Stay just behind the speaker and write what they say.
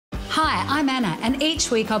Hi, I'm Anna, and each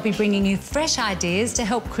week I'll be bringing you fresh ideas to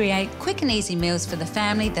help create quick and easy meals for the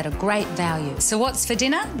family that are great value. So what's for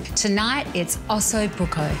dinner? Tonight it's Osso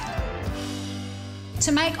Bucco.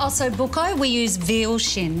 To make Osso Bucco, we use veal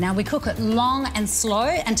shin. Now, we cook it long and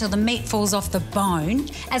slow until the meat falls off the bone.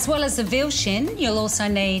 As well as the veal shin, you'll also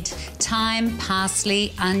need thyme,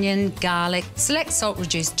 parsley, onion, garlic, select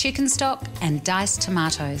salt-reduced chicken stock and diced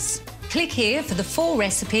tomatoes. Click here for the full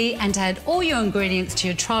recipe and add all your ingredients to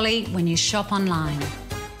your trolley when you shop online.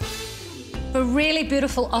 For a really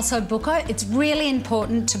beautiful Osso Bucco, it's really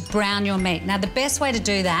important to brown your meat. Now, the best way to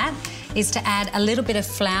do that is to add a little bit of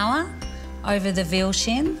flour over the veal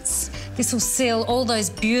shins. This will seal all those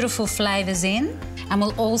beautiful flavours in and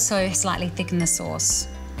will also slightly thicken the sauce.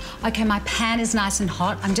 Okay, my pan is nice and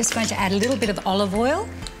hot. I'm just going to add a little bit of olive oil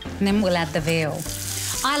and then we'll add the veal.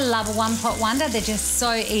 I love a one-pot wonder, they're just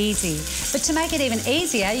so easy. But to make it even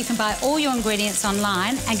easier, you can buy all your ingredients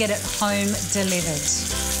online and get it home delivered.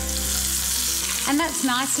 And that's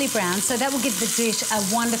nicely browned, so that will give the dish a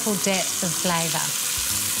wonderful depth of flavour.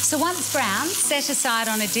 So once browned, set aside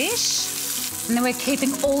on a dish. And then we're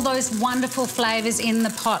keeping all those wonderful flavours in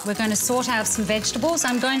the pot. We're going to sort out some vegetables.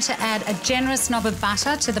 I'm going to add a generous knob of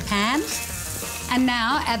butter to the pan. And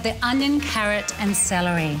now add the onion, carrot and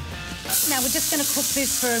celery. Now we're just going to cook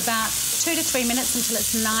this for about 2 to 3 minutes until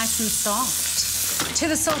it's nice and soft. To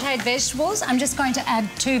the sautéed vegetables, I'm just going to add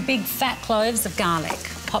 2 big fat cloves of garlic.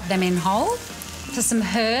 Pop them in whole. For some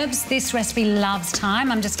herbs, this recipe loves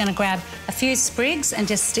thyme. I'm just going to grab a few sprigs and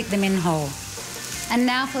just stick them in whole. And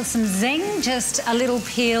now for some zing, just a little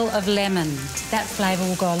peel of lemon. That flavour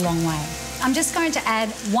will go a long way. I'm just going to add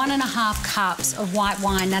 1½ cups of white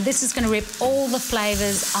wine. Now, this is going to rip all the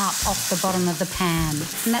flavours up off the bottom of the pan.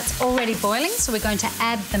 And that's already boiling, so we're going to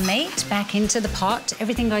add the meat back into the pot.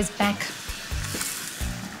 Everything goes back.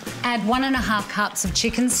 Add 1½ cups of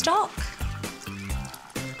chicken stock.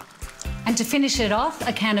 And to finish it off,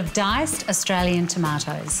 a can of diced Australian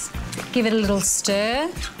tomatoes. Give it a little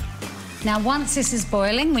stir. Now, once this is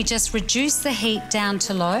boiling, we just reduce the heat down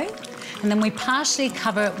to low and then we partially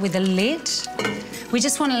cover it with a lid. We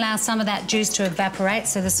just want to allow some of that juice to evaporate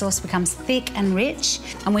so the sauce becomes thick and rich,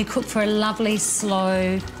 and we cook for a lovely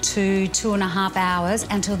slow 2–2½ hours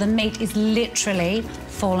until the meat is literally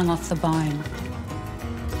falling off the bone.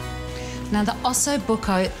 Now, the Osso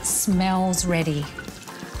Bucco smells ready,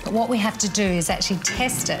 but what we have to do is actually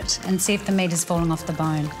test it and see if the meat is falling off the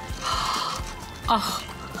bone. Oh,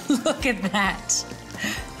 look at that.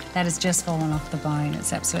 That has just fallen off the bone.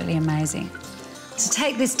 It's absolutely amazing. To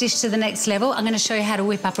take this dish to the next level, I'm going to show you how to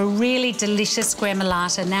whip up a really delicious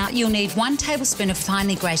gremolata. Now, you'll need 1 tablespoon of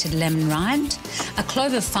finely grated lemon rind, a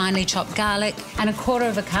clove of finely chopped garlic, and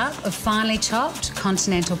 1/4 cup of finely chopped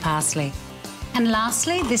continental parsley. And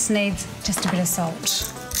lastly, this needs just a bit of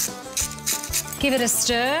salt. Give it a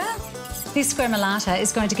stir. This gremolata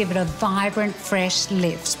is going to give it a vibrant, fresh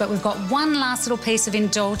lift. But we've got one last little piece of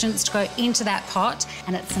indulgence to go into that pot,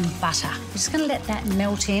 and it's some butter. We're just going to let that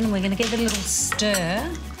melt in. We're going to give it a little stir,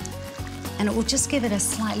 and it will just give it a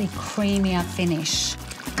slightly creamier finish.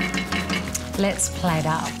 Let's plate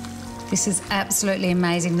up. This is absolutely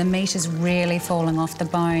amazing. The meat is really falling off the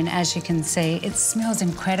bone, as you can see. It smells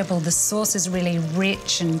incredible. The sauce is really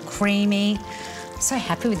rich and creamy. I'm so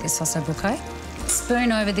happy with this Osso Bucco.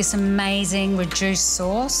 Spoon over this amazing reduced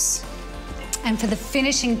sauce. And for the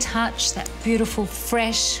finishing touch, that beautiful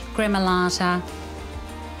fresh gremolata.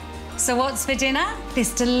 So what's for dinner?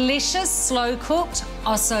 This delicious slow-cooked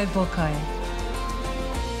Osso Bucco.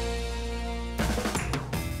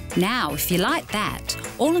 Now, if you like that,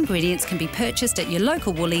 all ingredients can be purchased at your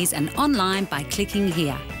local Woolies and online by clicking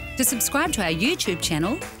here. To subscribe to our YouTube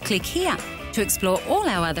channel, click here. To explore all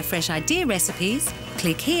our other fresh idea recipes,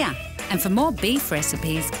 click here. And for more beef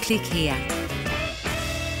recipes, click here.